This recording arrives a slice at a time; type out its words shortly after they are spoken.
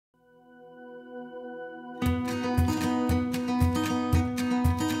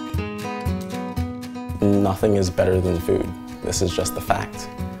And nothing is better than food. This is just the fact.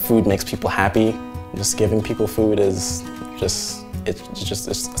 Food makes people happy. Just giving people food is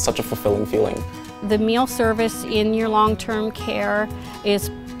it's such a fulfilling feeling. The meal service in your long-term care is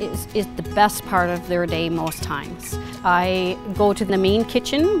the best part of their day most times. I go to the main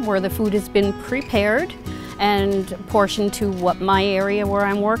kitchen where the food has been prepared and portioned to my area where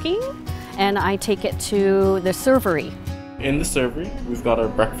I'm working, and I take it to the servery. In the servery, we've got our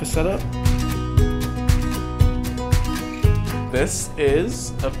breakfast set up. This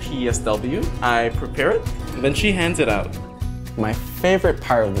is a PSW. I prepare it, and then she hands it out. My favorite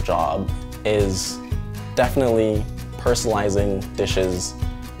part of the job is definitely personalizing dishes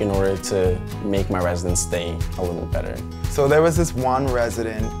in order to make my residents' stay a little better. So there was this one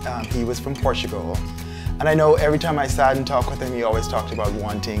resident, he was from Portugal, and I know every time I sat and talked with him, he always talked about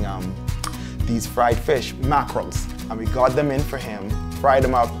wanting these fried fish, mackerels, and we got them in for him, fried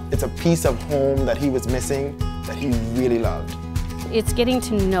them up. It's a piece of home that he was missing that he really loved. It's getting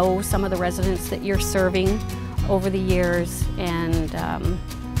to know some of the residents that you're serving over the years, and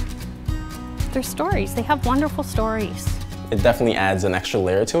their stories. They have wonderful stories. It definitely adds an extra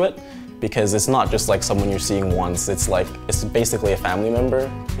layer to it because it's not just like someone you're seeing once. It's basically a family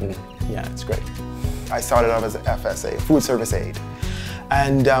member, and yeah, it's great. I started off as an FSA, food service aide,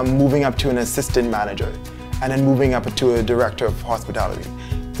 and moving up to an assistant manager, and then moving up to a director of hospitality.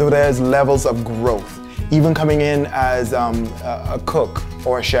 So there's levels of growth. Even coming in as a cook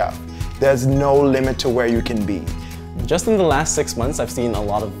or a chef, there's no limit to where you can be. Just in the last 6 months, I've seen a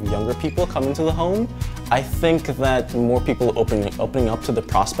lot of younger people come into the home. I think that more people opening up to the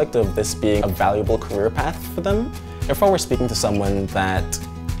prospect of this being a valuable career path for them. If I were speaking to someone that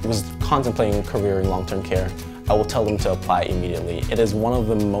was contemplating a career in long-term care, I will tell them to apply immediately. It is one of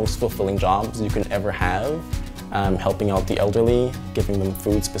the most fulfilling jobs you can ever have, helping out the elderly, giving them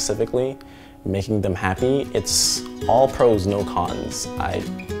food specifically, making them happy. It's all pros, no cons. I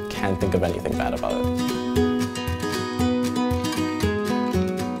can't think of anything bad about it.